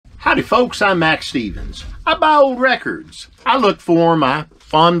Howdy folks, I'm Mac Stevens. I buy old records. I look for them, I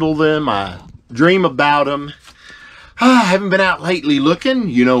fondle them, I dream about them. I haven't been out lately looking.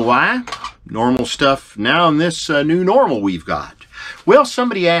 You know why? Normal stuff now in this new normal we've got. Well,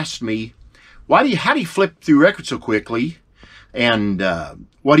 somebody asked me, how do you flip through records so quickly? And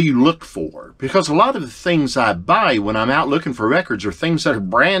what do you look for? Because a lot of the things I buy when I'm out looking for records are things that are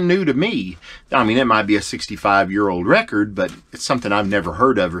brand new to me. I mean, it might be a 65-year-old record, but it's something I've never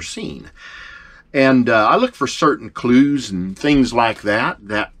heard of or seen. And I look for certain clues and things like that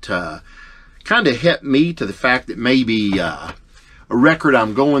kind of hit me to the fact that maybe a record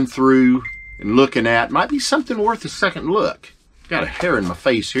I'm going through and looking at might be something worth a second look. Got a hair in my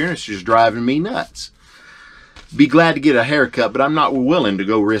face here and it's just driving me nuts. Be glad to get a haircut, but I'm not willing to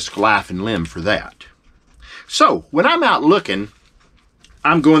go risk life and limb for that. So, when I'm out looking,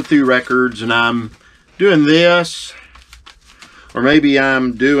 I'm going through records and I'm doing this, or maybe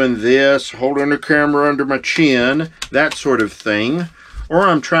I'm doing this, holding the camera under my chin, that sort of thing. Or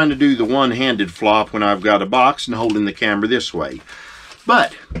I'm trying to do the one-handed flop when I've got a box and holding the camera this way.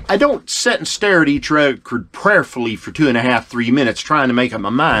 But I don't sit and stare at each record prayerfully for 2.5, 3 minutes trying to make up my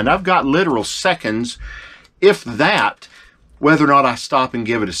mind. I've got literal seconds, if that, whether or not I stop and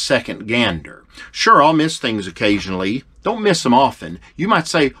give it a second gander. Sure, I'll miss things occasionally. Don't miss them often. You might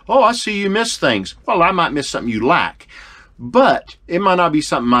say, oh, I see you miss things. Well, I might miss something you like. But it might not be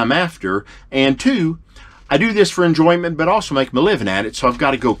something I'm after. And two, I do this for enjoyment, but also make my living at it. So I've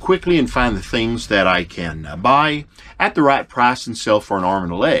got to go quickly and find the things that I can buy at the right price and sell for an arm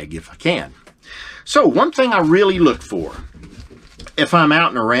and a leg if I can. So one thing I really look for, if I'm out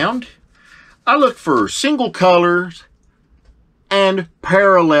and around, I look for single colors and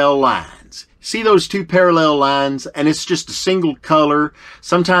parallel lines. See those two parallel lines, and it's just a single color.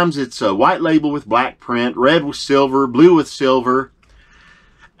 Sometimes it's a white label with black print, red with silver, blue with silver,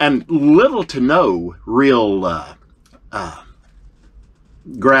 and little to no real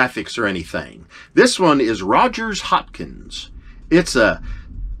graphics or anything. This one is Rogers Hopkins.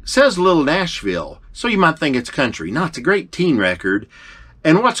 Says Little Nashville, so you might think it's country. No, it's a great teen record.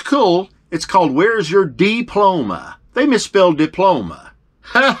 And what's cool, it's called Where's Your Diploma? They misspelled diploma.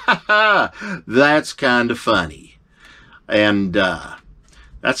 Ha ha ha! That's kind of funny. And on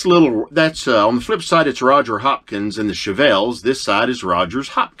the flip side, it's Roger Hopkins and the Chevelles. This side is Rogers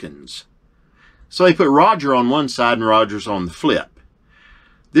Hopkins. So they put Roger on one side and Rogers on the flip.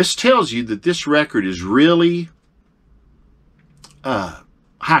 This tells you that this record is really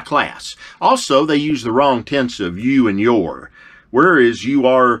high class. Also, they use the wrong tense of you and your. Where is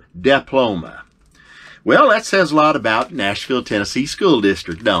your diploma? Well, that says a lot about Nashville, Tennessee School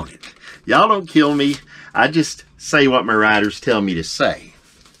District, don't it? Y'all don't kill me. I just say what my writers tell me to say.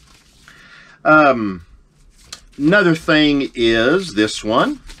 Another thing is this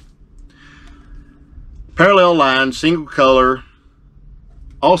one. Parallel line, single color.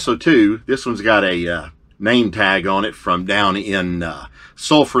 Also, too, this one's got a name tag on it from down in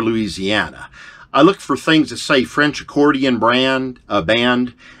Sulphur, Louisiana. I look for things that say French accordion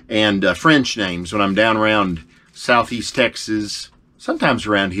band and French names when I'm down around southeast Texas, sometimes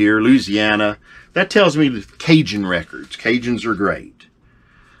around here, Louisiana. That tells me the Cajun records. Cajuns are great.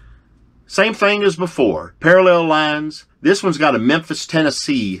 Same thing as before. Parallel lines. This one's got a Memphis,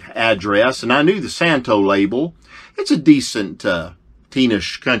 Tennessee address, and I knew the Santo label. It's a decent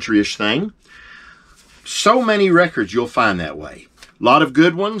teenish, countryish thing. So many records you'll find that way. A lot of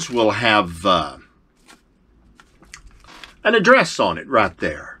good ones will have an address on it right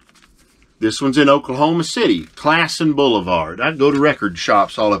there. This one's in Oklahoma City, Classen Boulevard. I go to record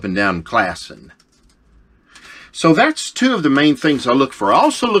shops all up and down Classen. So that's two of the main things I look for. I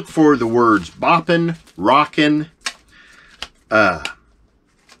also look for the words boppin', rockin'. Yeah,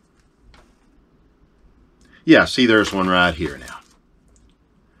 see, there's one right here now.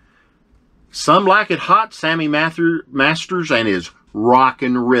 Some Like It Hot, Sammy Masters and his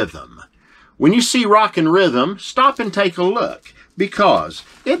Rockin' Rhythm. When you see Rockin' Rhythm, stop and take a look, because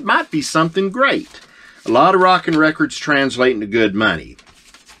it might be something great. A lot of rockin' records translate into good money.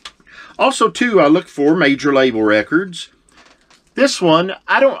 Also, too, I look for major label records. This one,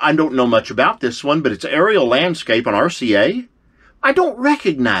 I don't know much about this one, but it's Aerial Landscape on RCA. I don't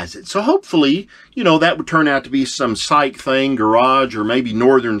recognize it, so hopefully, you know, that would turn out to be some psych thing, garage, or maybe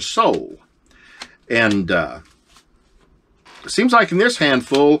Northern Soul. And it seems like in this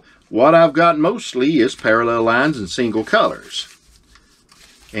handful, what I've got mostly is parallel lines and single colors.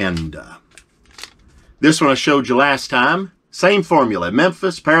 And this one I showed you last time, same formula.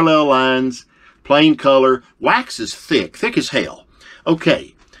 Memphis, parallel lines, plain color. Wax is thick as hell.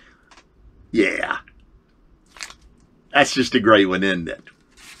 Okay, yeah. That's just a great one, isn't it?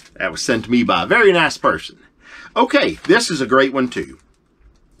 That was sent to me by a very nice person. Okay, this is a great one too.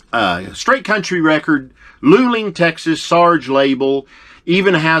 Straight country record, Luling, Texas, Sarge label,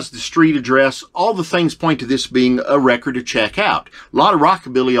 even has the street address. All the things point to this being a record to check out. A lot of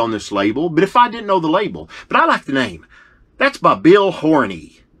rockabilly on this label, but if I didn't know the label, but I like the name. That's by Bill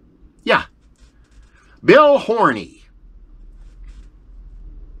Horney. Yeah, Bill Horney.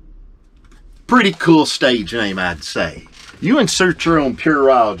 Pretty cool stage name, I'd say. You insert your own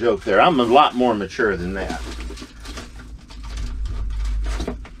puerile joke there. I'm a lot more mature than that.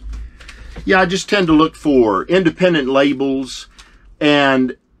 Yeah, I just tend to look for independent labels,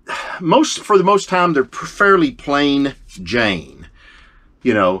 and for the most time, they're fairly plain Jane.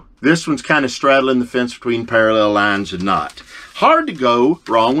 You know, this one's kind of straddling the fence between Parallel Lines and not. Hard to go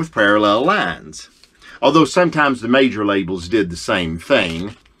wrong with Parallel Lines. Although sometimes the major labels did the same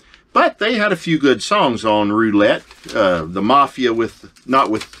thing. But they had a few good songs on Roulette. The Mafia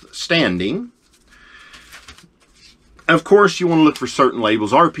notwithstanding. Of course, you want to look for certain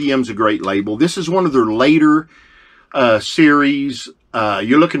labels. RPM's a great label. This is one of their later series.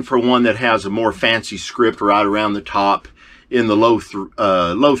 You're looking for one that has a more fancy script right around the top in the low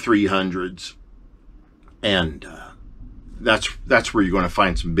 300s. And that's where you're going to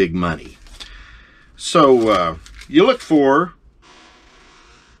find some big money. So you look for,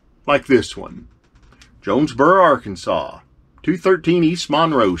 like this one, Jonesboro, Arkansas, 213 East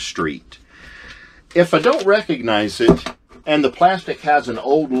Monroe Street. If I don't recognize it, and the plastic has an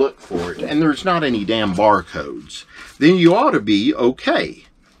old look for it, and there's not any damn barcodes, then you ought to be okay.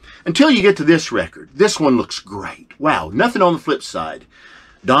 Until you get to this record. This one looks great. Wow, nothing on the flip side.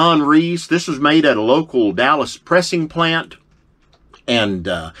 Don Reese, this was made at a local Dallas pressing plant, and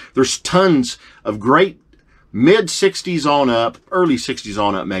there's tons of great mid-60s on up, early 60s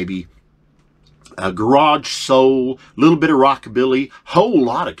on up maybe, garage soul, a little bit of rockabilly, whole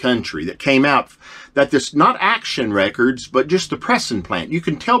lot of country that came out. That this, not Action Records, but just the pressing plant. You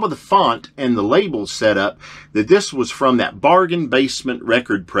can tell by the font and the label setup that this was from that Bargain Basement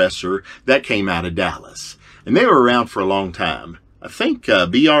record presser that came out of Dallas. And they were around for a long time. I think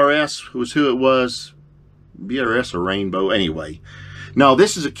BRS was who it was. BRS or Rainbow, anyway. No,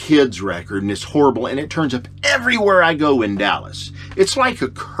 this is a kid's record, and it's horrible, and it turns up everywhere I go in Dallas. It's like a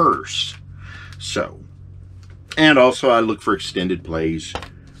curse. So, and also I look for extended plays.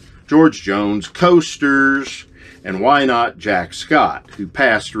 George Jones, Coasters, and why not Jack Scott, who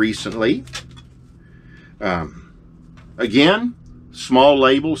passed recently. Again, small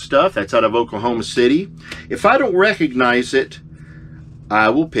label stuff. That's out of Oklahoma City. If I don't recognize it, I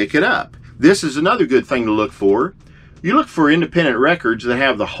will pick it up. This is another good thing to look for. You look for independent records that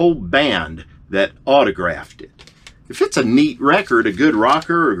have the whole band that autographed it. If it's a neat record, a good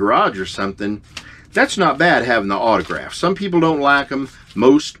rocker or garage or something, that's not bad having the autograph. Some people don't like them.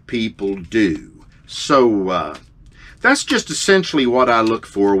 Most people do. So that's just essentially what I look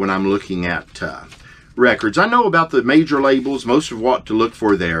for when I'm looking at records. I know about the major labels, most of what to look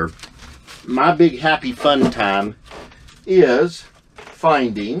for there. My big happy fun time is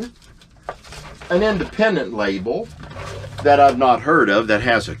finding an independent label that I've not heard of that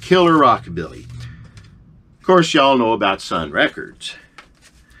has a killer rockabilly. Of course, y'all know about Sun Records.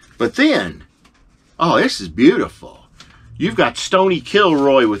 But then, oh, this is beautiful. You've got Stoney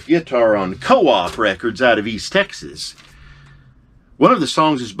Kilroy with guitar on Co-op Records out of East Texas. One of the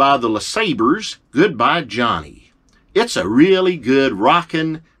songs is by the LeSabres, Goodbye Johnny. It's a really good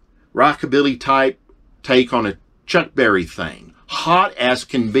rockabilly type take on a Chuck Berry thing. Hot as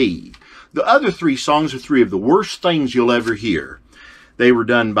can be. The other three songs are three of the worst things you'll ever hear. They were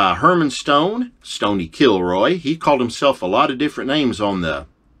done by Herman Stone, Stoney Kilroy. He called himself a lot of different names on the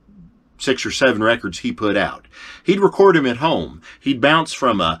 6 or 7 records he put out. He'd record them at home. He'd bounce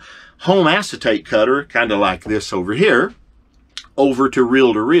from a home acetate cutter, kind of like this over here, over to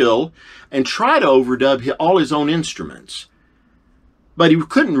reel, and try to overdub all his own instruments. But he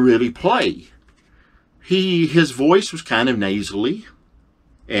couldn't really play. His voice was kind of nasally,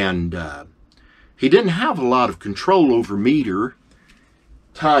 and he didn't have a lot of control over meter,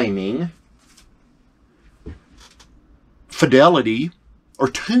 timing, fidelity, or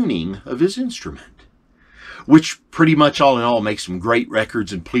tuning of his instrument, which pretty much all in all makes some great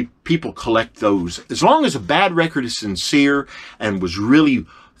records, and people collect those. As long as a bad record is sincere and was really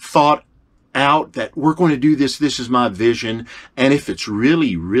thought out that we're going to do this, this is my vision, and if it's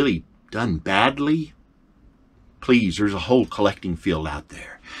really, really done badly, please, there's a whole collecting field out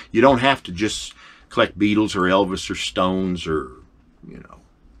there. You don't have to just collect Beatles or Elvis or Stones or, you know,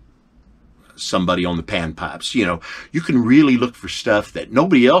 somebody on the panpipes. You know, you can really look for stuff that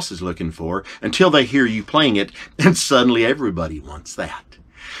nobody else is looking for until they hear you playing it, and suddenly everybody wants that.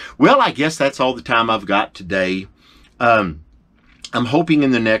 Well, I guess that's all the time I've got today. I'm hoping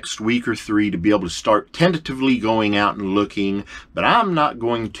in the next week or three to be able to start tentatively going out and looking, but I'm not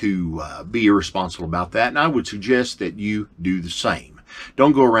going to be irresponsible about that, and I would suggest that you do the same.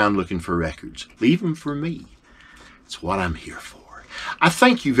 Don't go around looking for records. Leave them for me. It's what I'm here for. I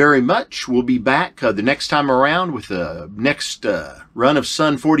thank you very much. We'll be back the next time around with the next run of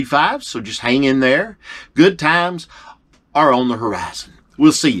Sun 45, so just hang in there. Good times are on the horizon.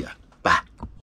 We'll see you. Bye.